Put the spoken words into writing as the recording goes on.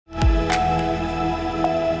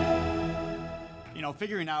know,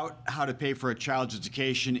 figuring out how to pay for a child's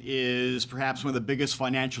education is perhaps one of the biggest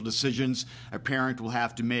financial decisions a parent will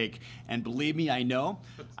have to make. And believe me, I know.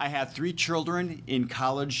 I have 3 children in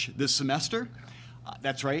college this semester.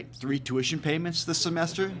 That's right, 3 tuition payments this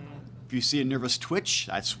semester. If you see a nervous twitch,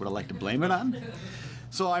 that's what I like to blame it on.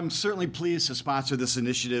 So I'm certainly pleased to sponsor this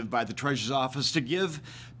initiative by the Treasurer's Office to give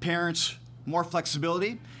parents more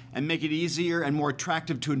flexibility and make it easier and more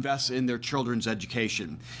attractive to invest in their children's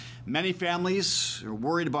education. Many families are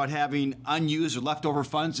worried about having unused or leftover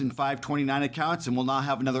funds in 529 accounts and will now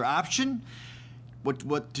have another option,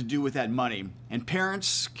 what to do with that money. And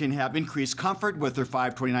parents can have increased comfort with their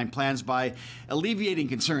 529 plans by alleviating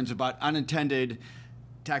concerns about unintended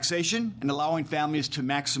taxation and allowing families to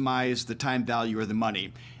maximize the time value of the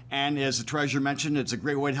money. And as the Treasurer mentioned, it's a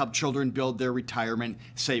great way to help children build their retirement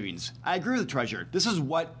savings. I agree with the Treasurer. This is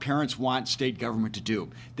what parents want state government to do.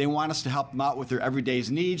 They want us to help them out with their everyday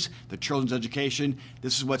needs, their children's education.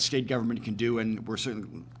 This is what state government can do, and we're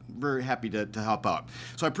certainly very happy to help out.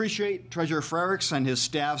 So I appreciate Treasurer Frerichs and his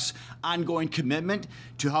staff's ongoing commitment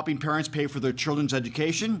to helping parents pay for their children's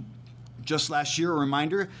education. Just last year, a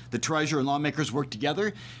reminder, the Treasurer and lawmakers worked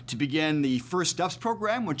together to begin the First Steps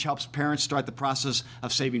program, which helps parents start the process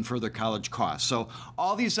of saving for their college costs. So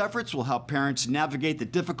all these efforts will help parents navigate the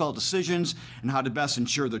difficult decisions and how to best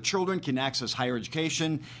ensure their children can access higher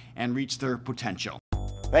education and reach their potential.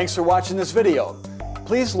 Thanks for watching this video.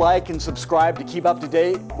 Please like and subscribe to keep up to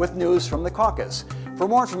date with news from the caucus. For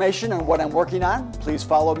more information on what I'm working on, please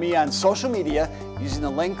follow me on social media using the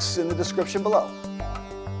links in the description below.